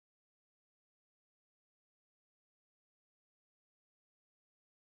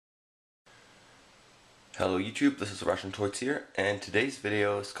Hello YouTube, this is Russian Torts here, and today's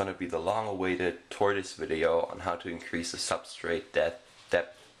video is going to be the long-awaited tortoise video on how to increase the substrate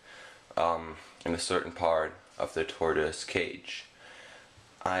depth in a certain part of the tortoise cage.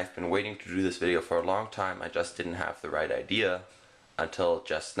 I've been waiting to do this video for a long time. I just didn't have the right idea until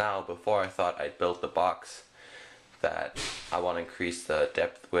just now, before I thought I'd build the box that I want to increase the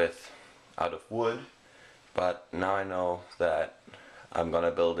depth with out of wood, but now I know that I'm not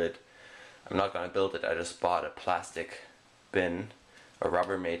gonna build it. I just bought a plastic bin, a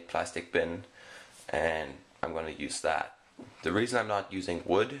Rubbermaid plastic bin, and I'm gonna use that. The reason I'm not using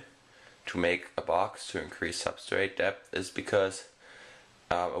wood to make a box to increase substrate depth is because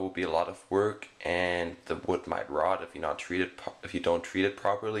it will be a lot of work, and the wood might rot if you don't treat it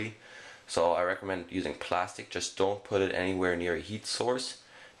properly. So I recommend using plastic. Just don't put it anywhere near a heat source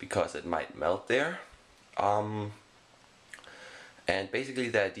because it might melt there. And basically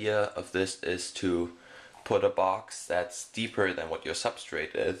the idea of this is to put a box that's deeper than what your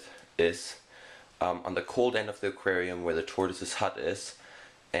substrate is on the cold end of the aquarium where the tortoise's hut is,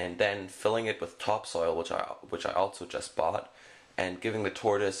 and then filling it with topsoil, which I also just bought, and giving the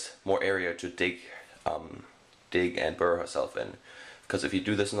tortoise more area to dig and burrow herself in. Because if you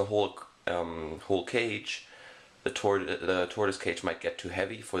do this in the whole cage, the tortoise cage might get too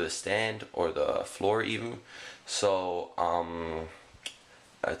heavy for the stand or the floor even. So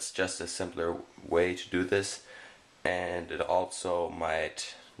it's just a simpler way to do this, and it also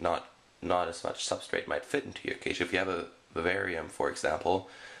might not as much substrate might fit into your cage. If you have a vivarium, for example,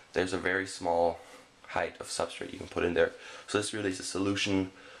 there's a very small height of substrate you can put in there. So this really is a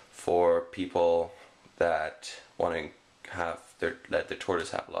solution for people that want to let their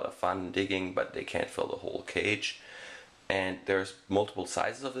tortoise have a lot of fun digging, but they can't fill the whole cage. And there's multiple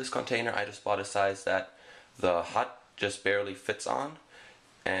sizes of this container. I just bought a size that the hut just barely fits on,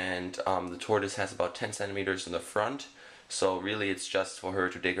 and the tortoise has about 10 centimeters in the front, so really it's just for her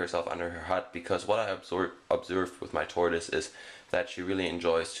to dig herself under her hut. Because what I observed with my tortoise is that she really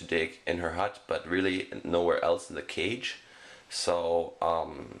enjoys to dig in her hut, but really nowhere else in the cage. So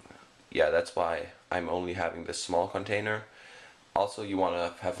yeah, that's why I'm only having this small container. Also, you want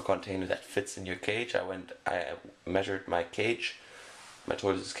to have a container that fits in your cage. I measured my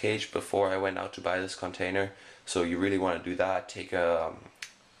tortoise's cage before I went out to buy this container. So you really want to do that. Take a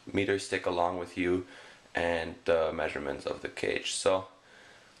meter stick along with you and the measurements of the cage. So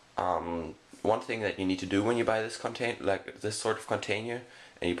one thing that you need to do when you buy this this sort of container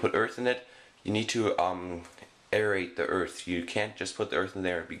and you put earth in it, you need to aerate the earth. You can't just put the earth in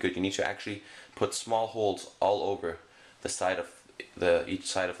there and be good. You need to actually put small holes all over the side of each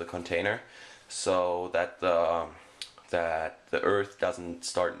side of the container, so that the earth doesn't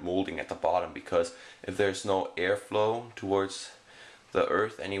start molding at the bottom. Because if there's no airflow towards the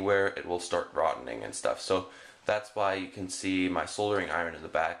earth anywhere, it will start rotting and stuff. So that's why you can see my soldering iron in the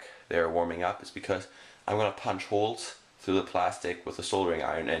back there warming up, is because I'm going to punch holes through the plastic with the soldering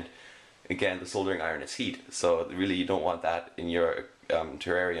iron. And again, the soldering iron is heat, so really you don't want that in your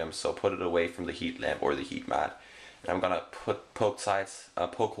terrarium, so put it away from the heat lamp or the heat mat. And I'm going to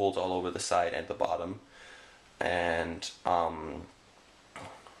poke holes all over the side and the bottom. And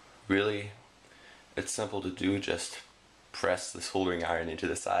really it's simple to do. Just press the soldering iron into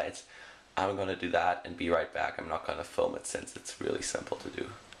the sides. I'm gonna do that and be right back. I'm not gonna film it since it's really simple to do.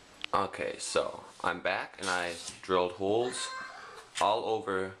 Okay, so I'm back and I drilled holes all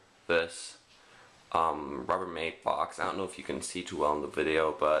over this Rubbermaid box. I don't know if you can see too well in the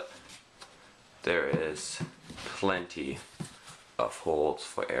video, but there is plenty of holes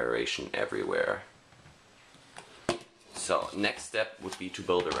for aeration everywhere. So next step would be to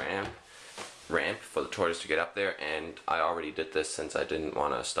build a ramp for the tortoise to get up there, and I already did this since I didn't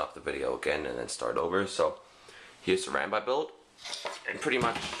want to stop the video again and then start over. So here's the ramp I built, and pretty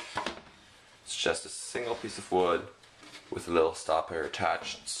much it's just a single piece of wood with a little stopper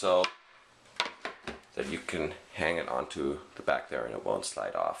attached so that you can hang it onto the back there and it won't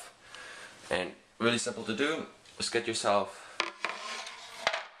slide off. And really simple to do. Just get yourself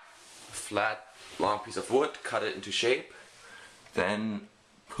a flat long piece of wood, cut it into shape, then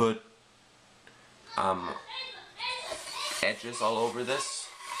put edges all over this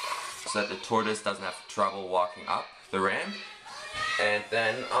so that the tortoise doesn't have trouble walking up the ramp. And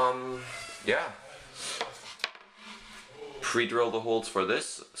then yeah, pre-drill the holes for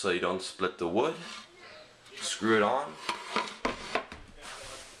this so you don't split the wood. Screw it on,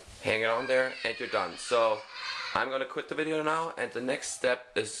 hang it on there, and you're done. So I'm gonna quit the video now, and the next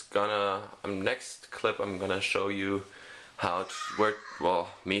step is next clip I'm gonna show you how to work, well,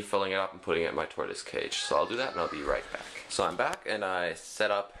 me filling it up and putting it in my tortoise cage. So I'll do that and I'll be right back. So I'm back and I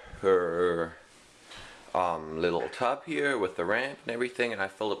set up her little tub here with the ramp and everything, and I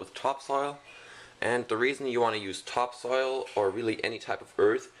filled it with topsoil. And the reason you want to use topsoil, or really any type of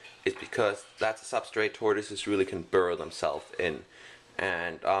earth, is because that's a substrate tortoises really can burrow themselves in.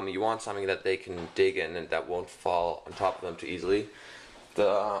 And you want something that they can dig in and that won't fall on top of them too easily.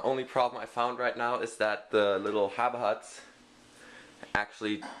 The only problem I found right now is that the little habitats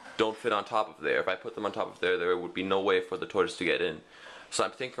actually don't fit on top of there. If I put them on top of there would be no way for the tortoise to get in. So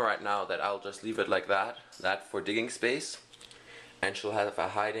I'm thinking right now that I'll just leave it like that for digging space, and she'll have a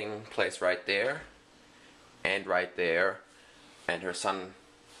hiding place right there, and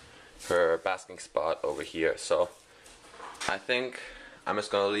her basking spot over here. So I think I'm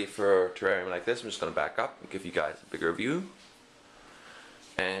just gonna leave her terrarium like this. I'm just gonna back up and give you guys a bigger view,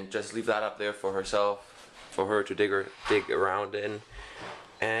 and just leave that up there for her to dig around in.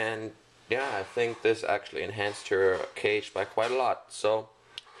 And yeah, I think this actually enhanced her cage by quite a lot. So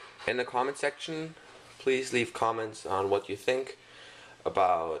in the comment section, please leave comments on what you think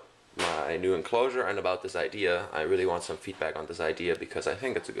about my new enclosure and about this idea. I really want some feedback on this idea because I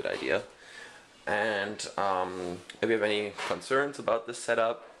think it's a good idea. And if you have any concerns about this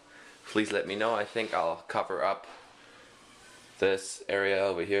setup, please let me know. I think I'll cover up this area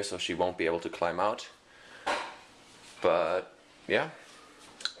over here so she won't be able to climb out. But yeah,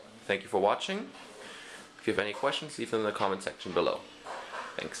 thank you for watching. If you have any questions, leave them in the comment section below.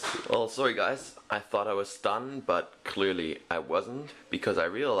 Thanks. Well, sorry guys, I thought I was done, but clearly I wasn't, because I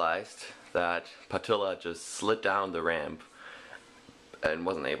realized that Patilla just slid down the ramp and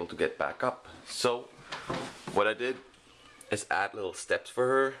wasn't able to get back up. So what I did is add little steps for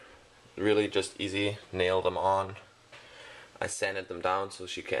her, really just easy, nail them on. I sanded them down so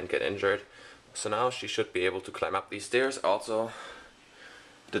she can't get injured. So now she should be able to climb up these stairs. Also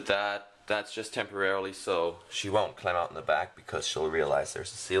did that's just temporarily so she won't climb out in the back, because she'll realize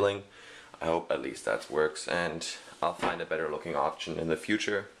there's a ceiling. I hope at least that works, and I'll find a better looking option in the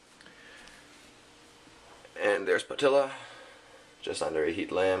future. And there's Patilla, just under a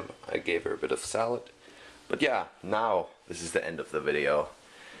heat lamp. I gave her a bit of salad. But yeah, now this is the end of the video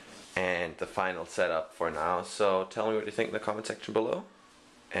and the final setup for now. So tell me what you think in the comment section below,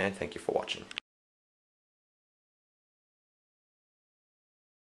 and thank you for watching.